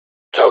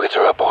Targets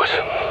are up, boys.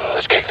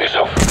 Let's kick this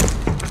off.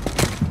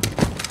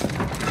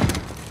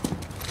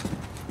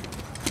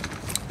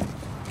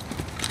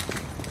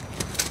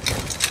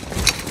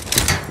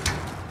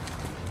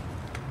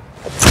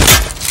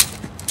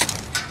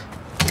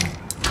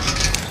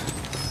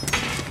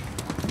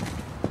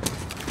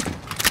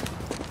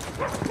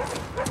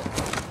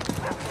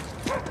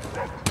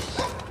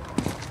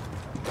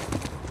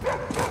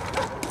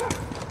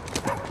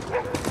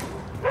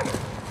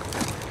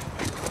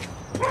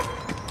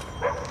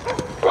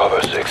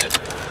 Bravo 6.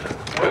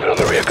 Moving on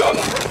the rear guard.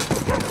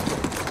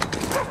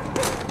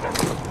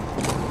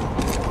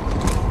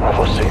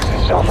 Bravo 6,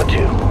 this is Alpha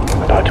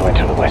 2. About to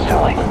enter the west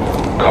alley.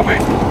 Copy.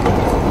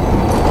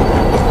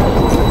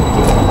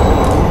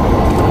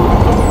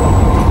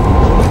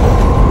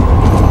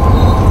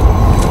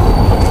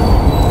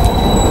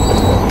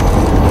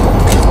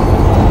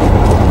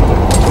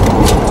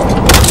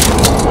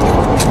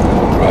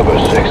 Bravo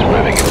 6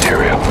 moving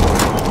interior.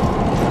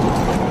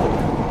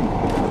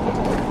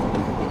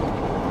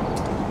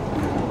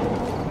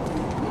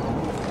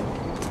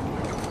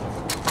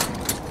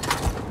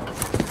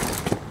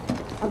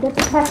 I'll get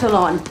the kettle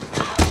on.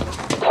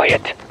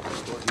 Quiet.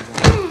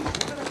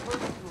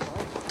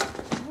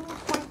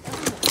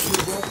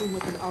 We're working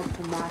with an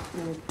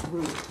ultra-nationalist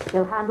group.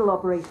 They'll handle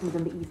operations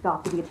in the east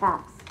after the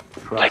attacks.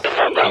 Take the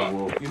front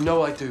row. You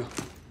know I do.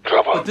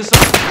 Drop on. But this...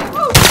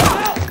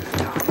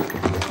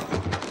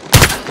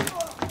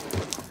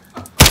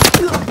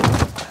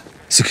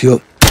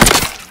 Secure.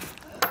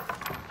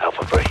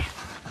 Alpha 3.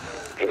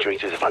 Entering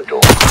through the front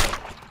door.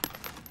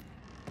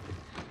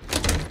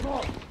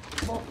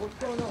 What's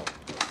going on?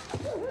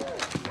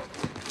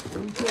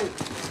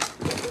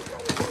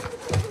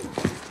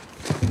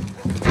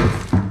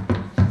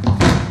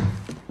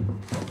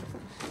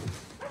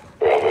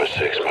 Bravo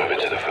 6 moving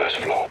to the first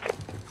floor.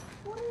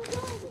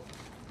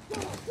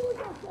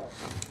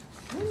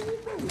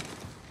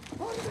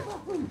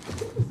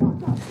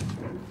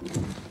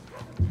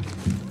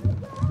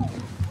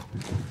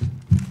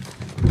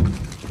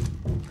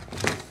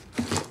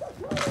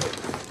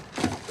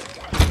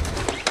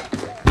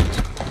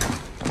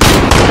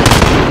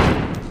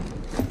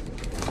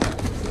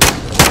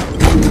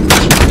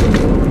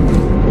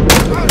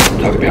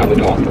 Target behind the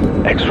door.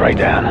 X-ray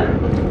down.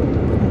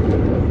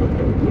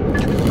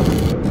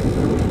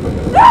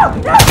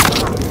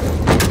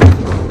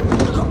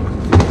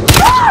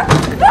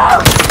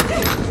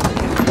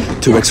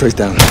 Two X-rays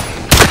down.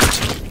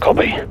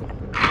 Copy.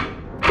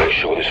 Make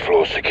sure this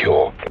floor's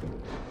secure.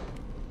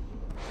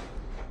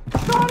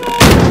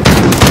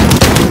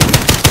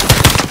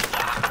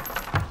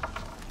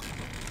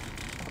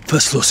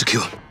 First floor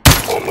secure.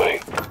 On me.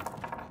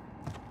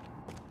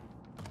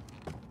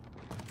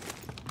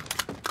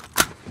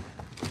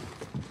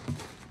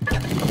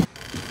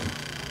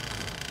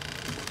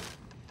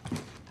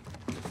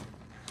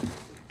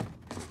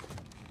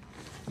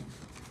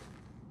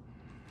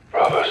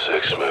 Bravo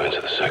 6 moving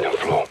to the second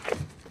floor.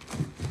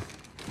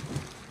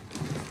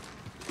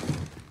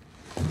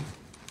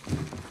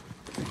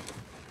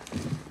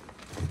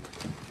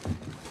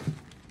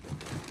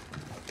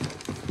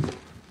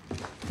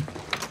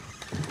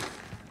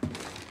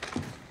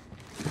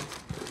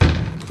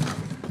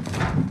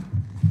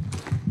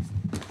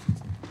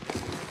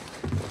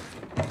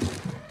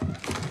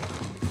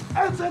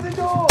 Answer the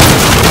door!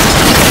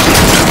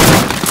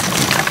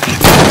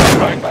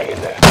 Right back in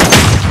there.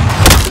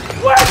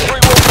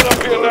 Everyone get up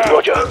here now.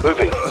 Roger,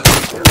 moving.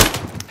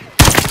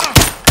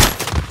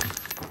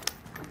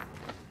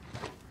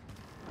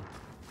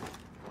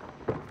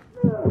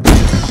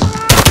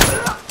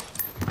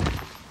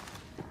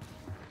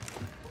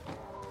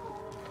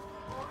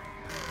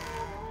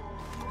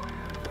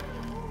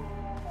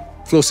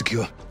 Floor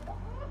secure.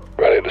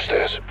 Right up the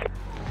stairs.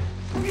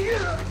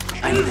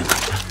 I need him.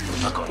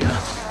 I'll go now.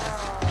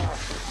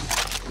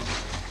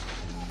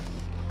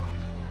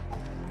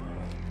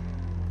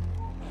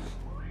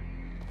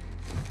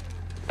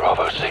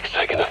 Bravo 6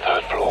 taking the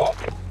third floor.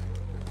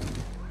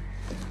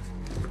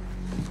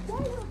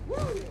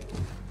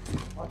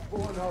 I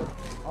swore an oath.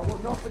 I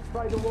will not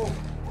betray the wall.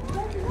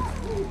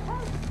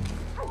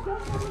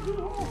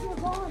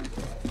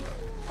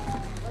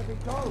 Let me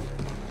go.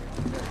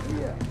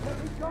 Here, let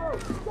me go.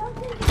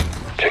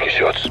 Take your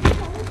shots.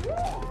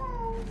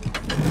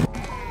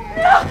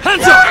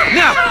 Hands up!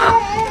 Now!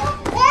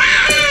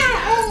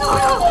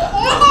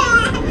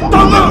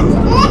 Don't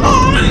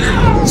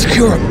move!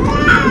 Secure him.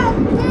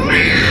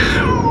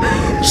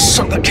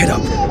 Suck that kid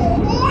up.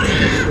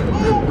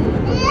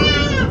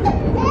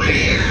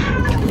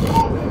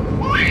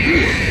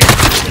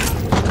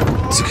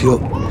 Secure.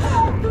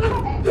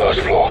 Last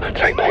floor.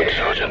 Take point,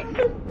 Sergeant.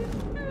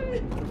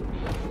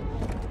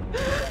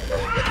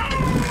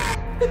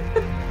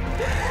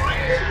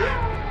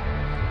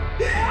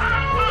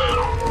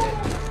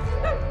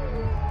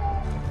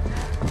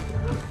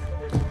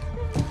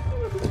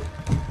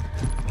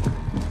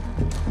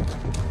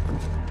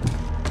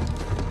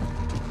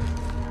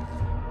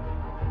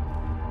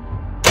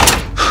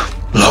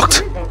 Locked.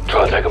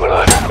 Try and take him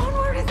alive.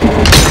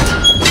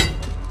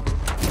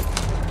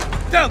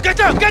 Down! down! Get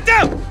down! Get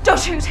down! Don't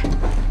shoot!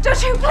 Don't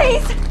shoot,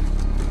 please!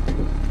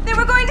 They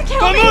were going to kill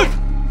Don't me!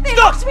 move! They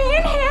Stop! locked me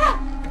in here!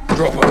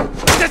 Drop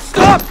her. Just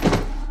stop!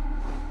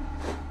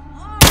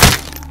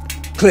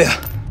 Clear.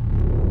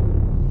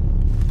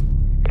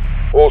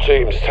 All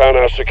teams,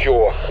 Townhouse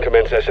secure.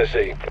 Commence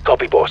SSE.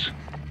 Copy, boss.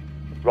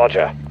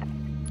 Roger.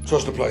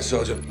 Trust the place,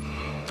 Sergeant.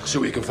 See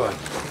what you can find.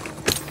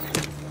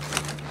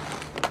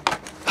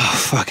 Oh,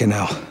 fucking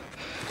hell.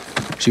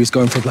 She was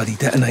going for a bloody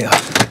detonator.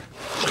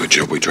 Good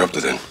job we dropped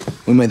her then.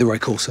 We made the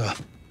right call, sir.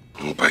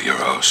 I'll bet your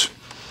ass.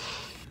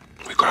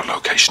 We got a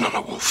location on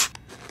the wolf.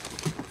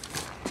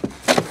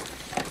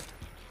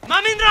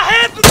 Mamin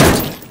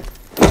Raheb!